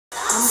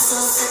so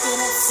sick of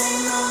that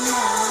same old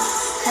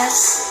love. That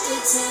shit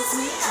takes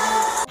me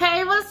out.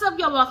 Hey, what's up,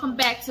 y'all? Welcome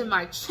back to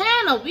my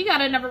channel. We got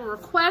another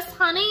request,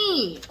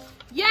 honey.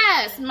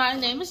 Yes, my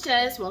name is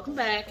Jess. Welcome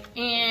back.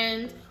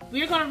 And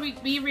we're going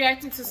to be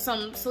reacting to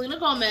some Selena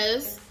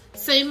Gomez,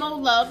 Same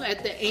Old Love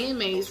at the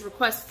AMAs,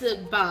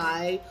 requested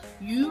by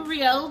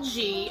Uriel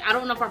G. I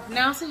don't know if I'm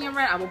pronouncing it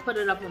right. I will put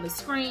it up on the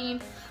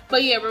screen.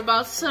 But yeah, we're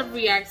about to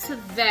react to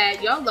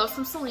that. Y'all love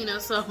some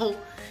Selena, so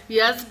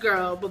yes,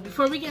 girl. But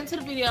before we get into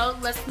the video,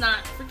 let's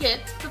not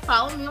forget to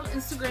follow me on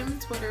Instagram and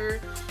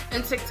Twitter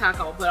and TikTok.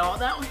 I'll put all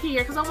that on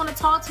here because I want to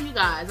talk to you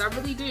guys. I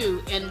really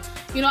do. And,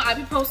 you know, I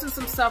be posting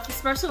some stuff,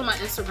 especially on my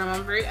Instagram.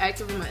 I'm very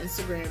active on my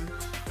Instagram.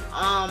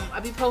 I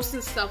be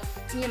posting stuff,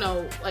 you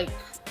know, like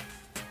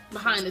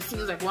behind the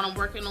scenes, like what I'm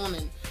working on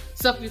and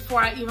stuff before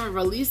I even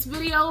release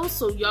videos,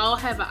 so y'all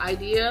have an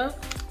idea.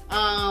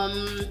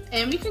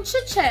 And we can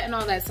chit chat and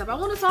all that stuff. I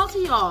want to talk to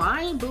y'all.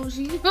 I ain't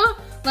bougie.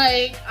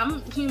 Like,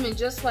 I'm human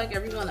just like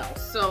everyone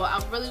else. So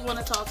I really want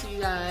to talk to you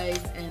guys,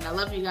 and I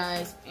love you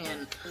guys.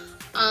 And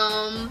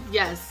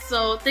yes,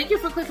 so thank you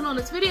for clicking on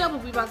this video.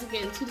 But we're about to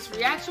get into this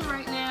reaction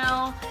right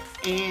now,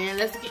 and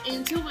let's get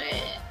into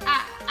it.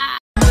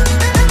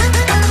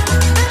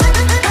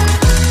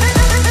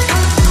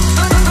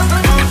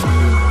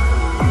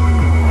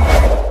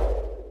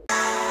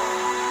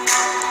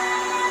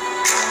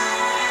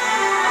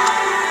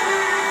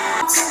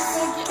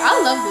 I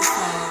love this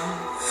song.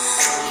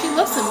 She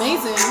looks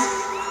amazing.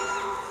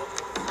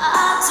 I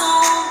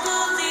don't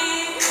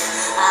believe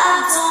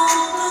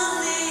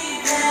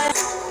it.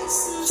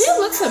 She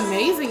looks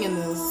amazing in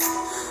this.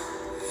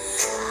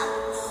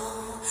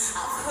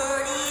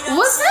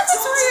 Was that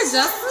Victoria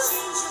Justice?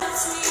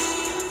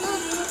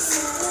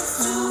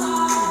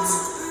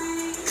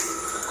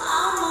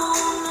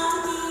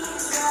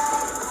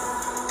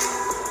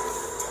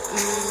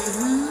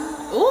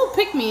 Ooh,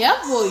 pick me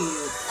up, will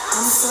you?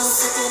 I'm so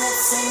sick of that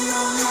same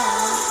old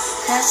love.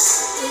 That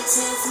shit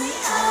takes me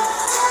out.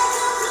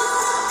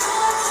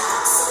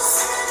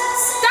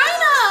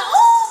 Dinah!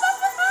 Oh,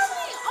 that's the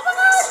harmony! Oh my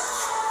god!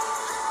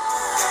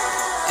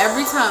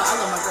 Every time, I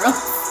love my girl.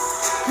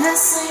 That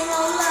same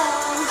old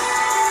love.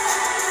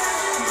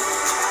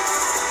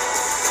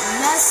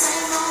 That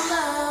same old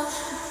love.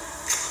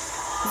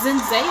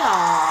 Zendaya.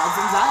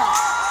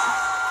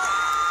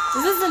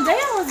 Is it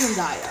Zendaya or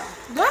Zendaya?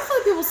 Do I feel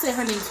like people say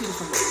her name two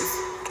different ways?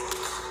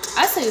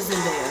 I say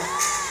Zendaya.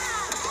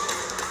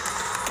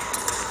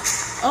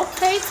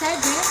 Okay, tag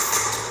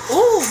dance.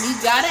 Ooh, you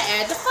gotta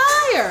add the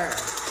fire.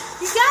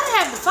 You gotta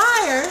have the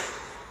fire.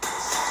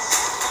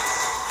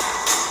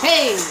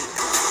 Hey.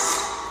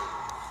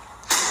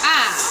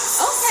 Ah,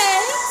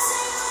 okay.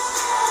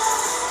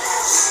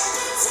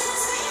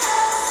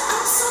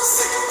 I'm so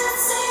sick of that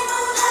same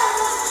old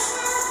love.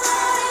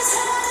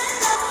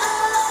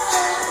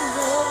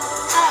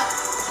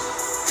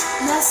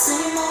 That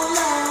same old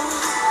love.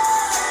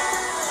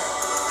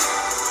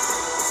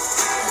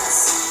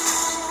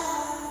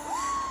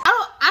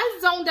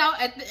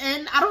 Out at the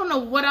end. I don't know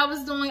what I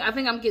was doing. I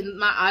think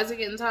my eyes are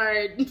getting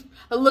tired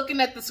of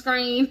looking at the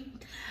screen.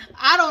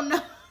 I don't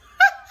know.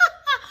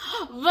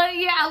 But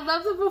yeah, I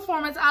love the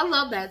performance. I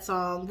love that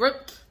song.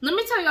 Let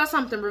me tell y'all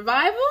something.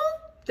 Revival,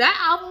 that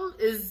album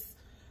is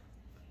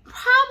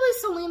probably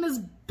Selena's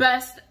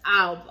best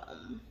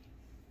album.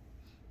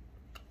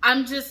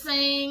 I'm just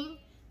saying,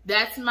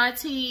 that's my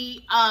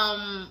tea.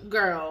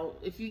 Girl,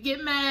 if you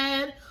get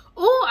mad,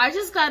 oh, I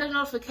just got a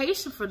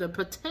notification for The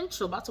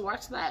Potential. About to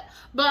watch that.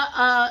 But,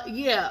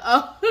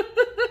 yeah.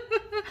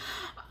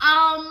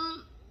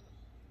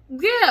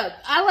 Yeah,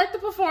 I like the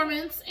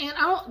performance. And,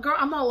 girl,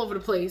 I'm all over the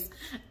place.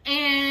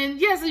 And,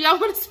 yeah, so y'all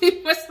want to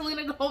see more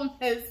Selena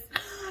Gomez,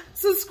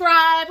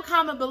 subscribe,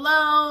 comment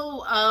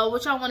below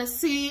what y'all want to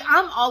see.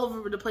 I'm all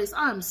over the place.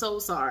 I'm so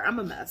sorry. I'm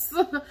a mess.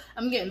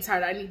 I'm getting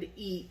tired. I need to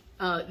eat.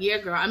 Yeah,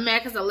 girl. I'm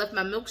mad because I left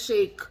my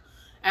milkshake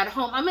at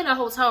home. I'm in a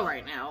hotel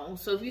right now.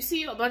 So if you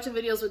see a bunch of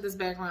videos with this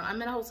background, I'm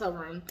in a hotel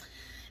room.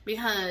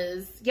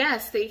 Because, yeah,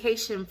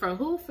 staycation for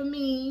who? For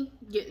me.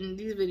 Getting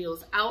these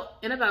videos out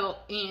and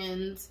about.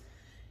 And,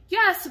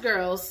 yes,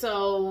 girl.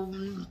 So,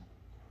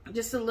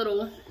 just a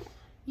little,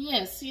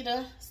 yeah, see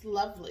that? It's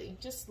lovely.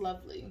 Just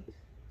lovely.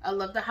 I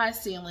love the high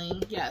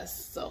ceiling.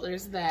 Yes. So,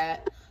 there's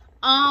that.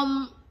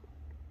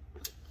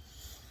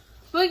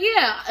 But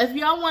yeah, if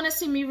y'all want to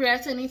see me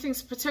react to anything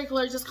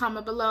particular, just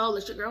comment below.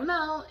 Let your girl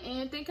know.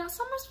 And thank y'all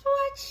so much for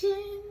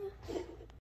watching.